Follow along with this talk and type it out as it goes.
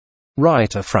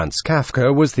Writer Franz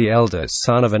Kafka was the eldest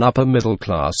son of an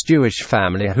upper-middle-class Jewish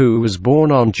family who was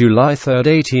born on July 3,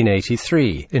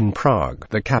 1883, in Prague,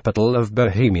 the capital of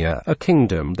Bohemia, a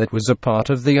kingdom that was a part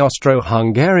of the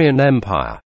Austro-Hungarian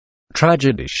Empire.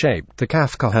 Tragedy shaped the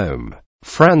Kafka home.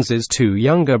 Franz's two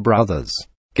younger brothers,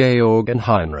 Georg and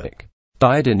Heinrich,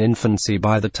 died in infancy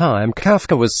by the time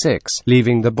Kafka was 6,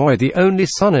 leaving the boy the only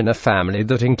son in a family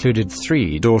that included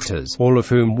 3 daughters, all of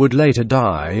whom would later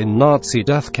die in Nazi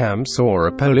death camps or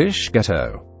a Polish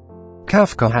ghetto.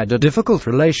 Kafka had a difficult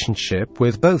relationship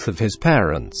with both of his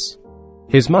parents.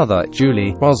 His mother,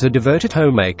 Julie, was a devoted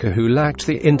homemaker who lacked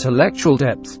the intellectual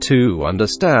depth to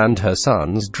understand her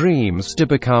son's dreams to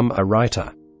become a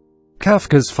writer.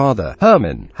 Kafka's father,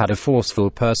 Hermann, had a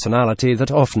forceful personality that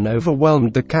often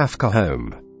overwhelmed the Kafka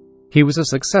home. He was a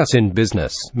success in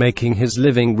business, making his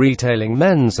living retailing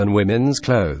men's and women's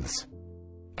clothes.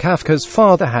 Kafka's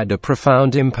father had a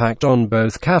profound impact on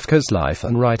both Kafka's life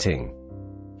and writing.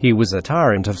 He was a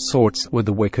tyrant of sorts, with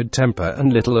a wicked temper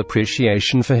and little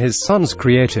appreciation for his son's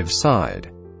creative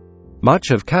side.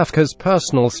 Much of Kafka's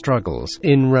personal struggles,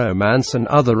 in romance and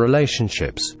other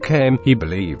relationships, came, he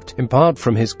believed, in part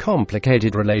from his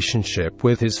complicated relationship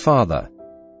with his father.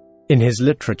 In his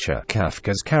literature,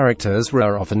 Kafka's characters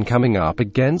were often coming up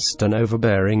against an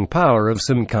overbearing power of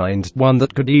some kind, one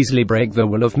that could easily break the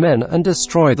will of men and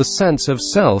destroy the sense of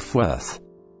self-worth.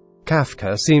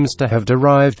 Kafka seems to have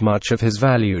derived much of his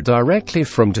value directly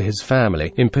from his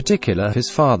family, in particular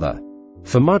his father.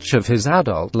 For much of his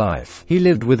adult life, he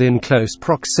lived within close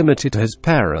proximity to his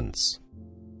parents.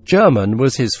 German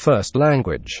was his first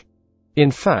language. In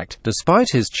fact,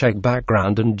 despite his Czech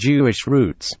background and Jewish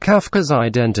roots, Kafka's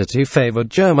identity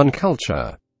favored German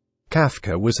culture.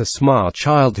 Kafka was a smart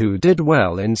child who did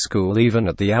well in school even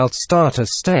at the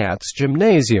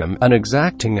Altstadt-Gymnasium, an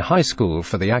exacting high school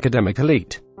for the academic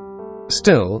elite.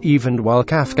 Still, even while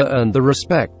Kafka earned the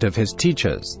respect of his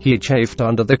teachers, he chafed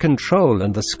under the control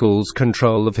and the school's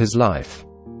control of his life.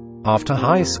 After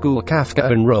high school,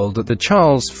 Kafka enrolled at the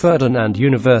Charles Ferdinand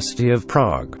University of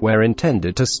Prague, where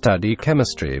intended to study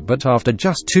chemistry, but after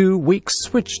just 2 weeks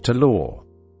switched to law.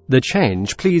 The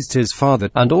change pleased his father,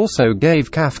 and also gave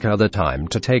Kafka the time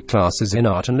to take classes in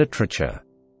art and literature.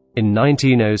 In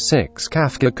 1906,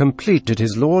 Kafka completed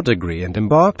his law degree and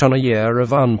embarked on a year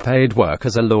of unpaid work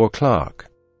as a law clerk.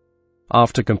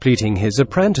 After completing his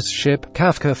apprenticeship,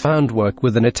 Kafka found work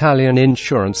with an Italian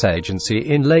insurance agency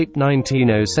in late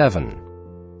 1907.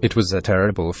 It was a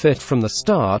terrible fit from the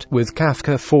start, with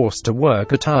Kafka forced to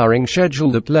work a tiring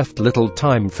schedule that left little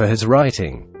time for his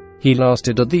writing. He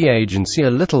lasted at the agency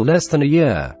a little less than a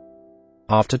year.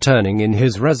 After turning in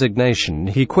his resignation,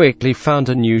 he quickly found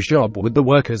a new job with the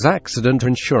Workers' Accident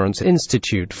Insurance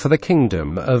Institute for the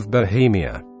Kingdom of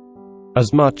Bohemia.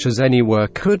 As much as any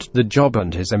work could, the job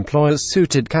and his employers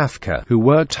suited Kafka, who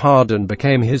worked hard and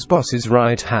became his boss's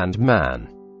right-hand man.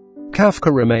 Kafka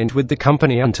remained with the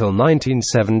company until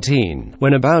 1917,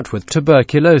 when a bout with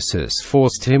tuberculosis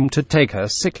forced him to take a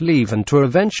sick leave and to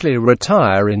eventually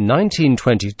retire in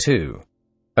 1922.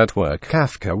 At work,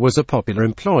 Kafka was a popular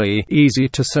employee, easy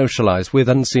to socialize with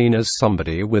and seen as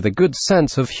somebody with a good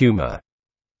sense of humor.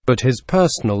 But his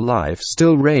personal life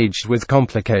still raged with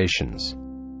complications.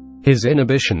 His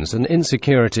inhibitions and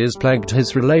insecurities plagued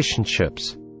his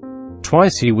relationships.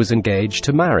 Twice he was engaged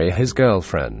to marry his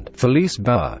girlfriend, Felice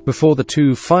Bauer, before the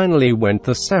two finally went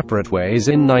their separate ways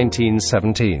in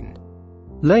 1917.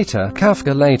 Later,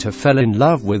 Kafka fell in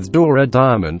love with Dora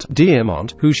Diamond,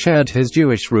 who shared his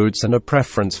Jewish roots and a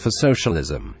preference for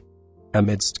socialism.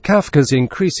 Amidst Kafka's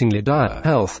increasingly dire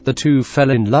health, the two fell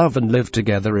in love and lived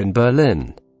together in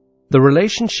Berlin. The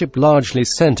relationship largely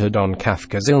centered on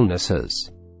Kafka's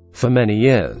illnesses. For many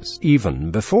years, even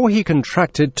before he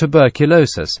contracted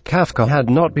tuberculosis, Kafka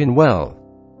had not been well.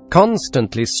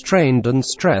 Constantly strained and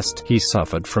stressed, he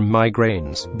suffered from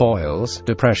migraines, boils,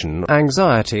 depression,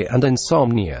 anxiety, and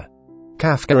insomnia.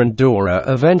 Kafka and Dora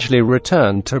eventually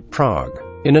returned to Prague.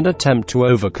 In an attempt to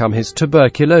overcome his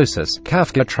tuberculosis,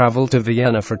 Kafka traveled to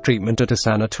Vienna for treatment at a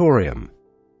sanatorium.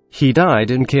 He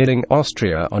died in Kielce,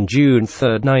 Austria on June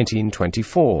 3,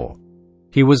 1924.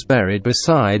 He was buried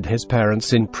beside his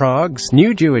parents in Prague's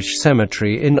new Jewish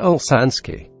cemetery in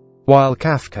Olšanské. While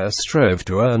Kafka strove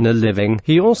to earn a living,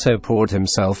 he also poured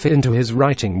himself into his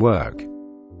writing work.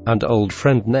 An old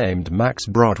friend named Max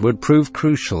Brod would prove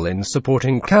crucial in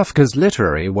supporting Kafka's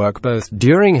literary work both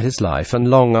during his life and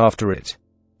long after it.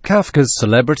 Kafka's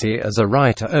celebrity as a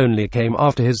writer only came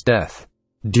after his death.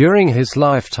 During his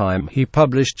lifetime, he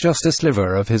published just a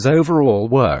sliver of his overall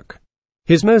work.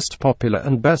 His most popular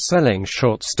and best-selling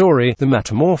short story, The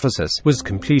Metamorphosis, was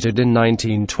completed in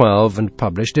 1912 and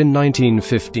published in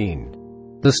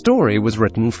 1915. The story was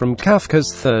written from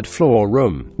Kafka's third-floor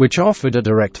room, which offered a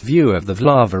direct view of the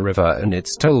Vltava River and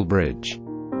its toll bridge.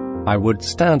 "I would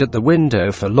stand at the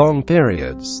window for long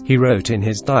periods," he wrote in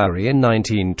his diary in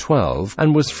 1912,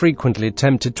 "and was frequently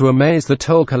tempted to amaze the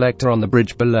toll collector on the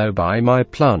bridge below by my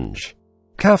plunge."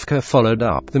 Kafka followed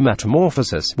up The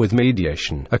Metamorphosis with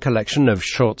Mediation, a collection of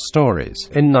short stories,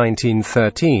 in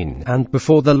 1913, and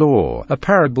Before the Law, a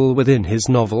parable within his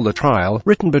novel The Trial,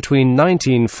 written between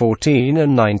 1914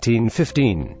 and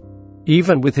 1915.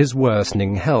 Even with his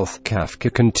worsening health,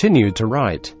 Kafka continued to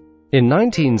write. In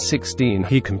 1916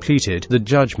 he completed The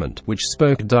Judgment, which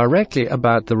spoke directly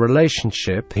about the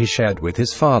relationship he shared with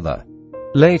his father.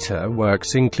 Later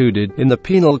works included In the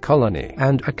Penal Colony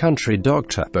and A Country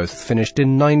Doctor, both finished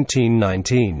in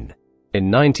 1919. In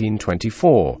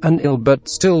 1924, an ill but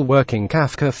still working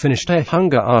Kafka finished A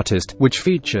Hunger Artist, which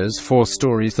features 4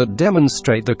 stories that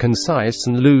demonstrate the concise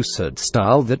and lucid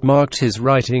style that marked his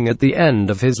writing at the end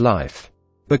of his life.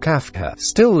 But Kafka,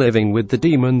 still living with the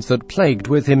demons that plagued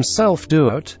with him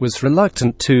self-doubt, was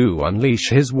reluctant to unleash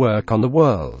his work on the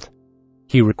world.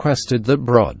 He requested that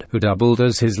Brod, who doubled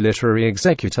as his literary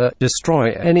executor,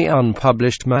 destroy any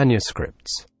unpublished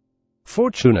manuscripts.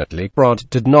 Fortunately, Brod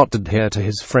did not adhere to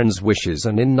his friend's wishes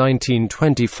and in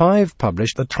 1925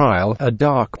 published The Trial, a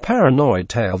dark paranoid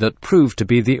tale that proved to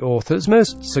be the author's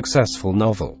most successful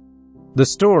novel. The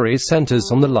story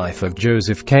centers on the life of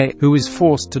Joseph K., who is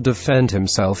forced to defend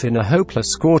himself in a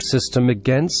hopeless court system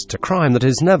against a crime that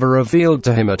is never revealed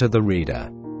to him or to the reader.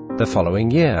 The following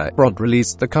year, Brod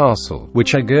released The Castle,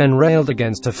 which again railed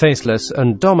against a faceless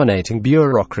and dominating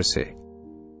bureaucracy.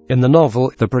 In the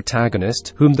novel, the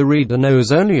protagonist, whom the reader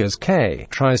knows only as K,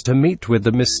 tries to meet with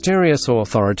the mysterious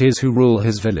authorities who rule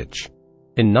his village.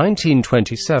 In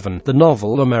 1927, the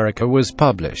novel Amerika was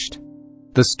published.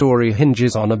 The story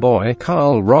hinges on a boy,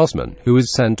 Carl Rosman, who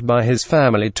is sent by his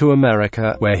family to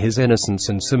America, where his innocence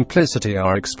and simplicity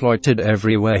are exploited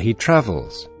everywhere he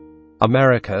travels.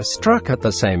 Amerika struck at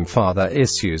the same father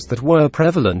issues that were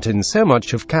prevalent in so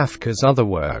much of Kafka's other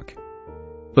work.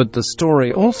 But the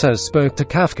story also spoke to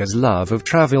Kafka's love of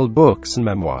travel books and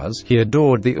memoirs. He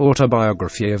adored the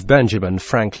autobiography of Benjamin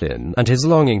Franklin, and his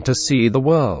longing to see the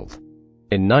world.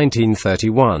 In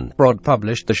 1931, Brod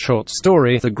published the short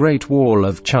story The Great Wall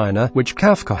of China, which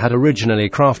Kafka had originally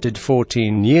crafted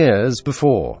 14 years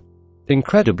before.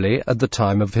 Incredibly, at the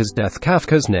time of his death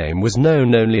Kafka's name was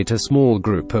known only to a small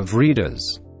group of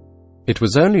readers. It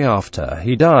was only after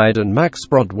he died and Max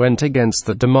Brod went against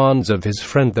the demands of his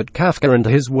friend that Kafka and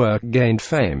his work gained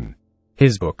fame.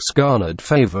 His books garnered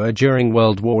favor during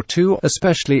World War II,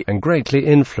 especially, and greatly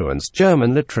influenced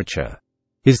German literature.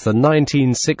 As the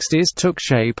 1960s took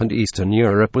shape and Eastern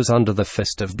Europe was under the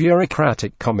fist of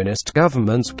bureaucratic communist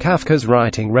governments, Kafka's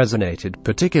writing resonated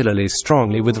particularly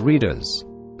strongly with readers.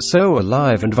 So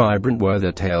alive and vibrant were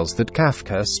the tales that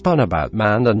Kafka spun about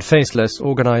man and faceless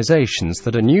organizations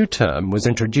that a new term was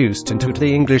introduced into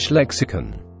the English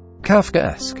lexicon: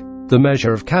 Kafkaesque. The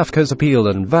measure of Kafka's appeal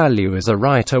and value as a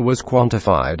writer was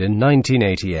quantified in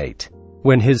 1988,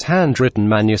 when his handwritten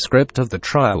manuscript of The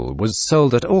Trial was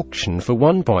sold at auction for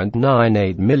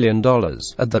 $1.98 million,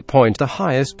 at that point the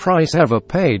highest price ever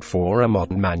paid for a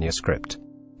modern manuscript.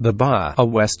 The buyer, a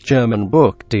West German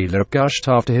book dealer, gushed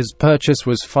after his purchase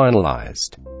was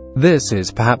finalized. "This is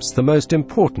perhaps the most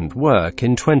important work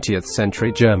in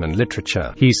 20th-century German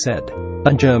literature," he said,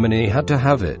 "and Germany had to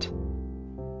have it."